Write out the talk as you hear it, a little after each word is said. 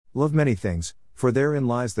Love many things, for therein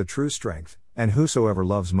lies the true strength, and whosoever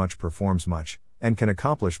loves much performs much, and can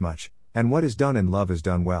accomplish much, and what is done in love is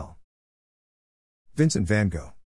done well. Vincent van Gogh.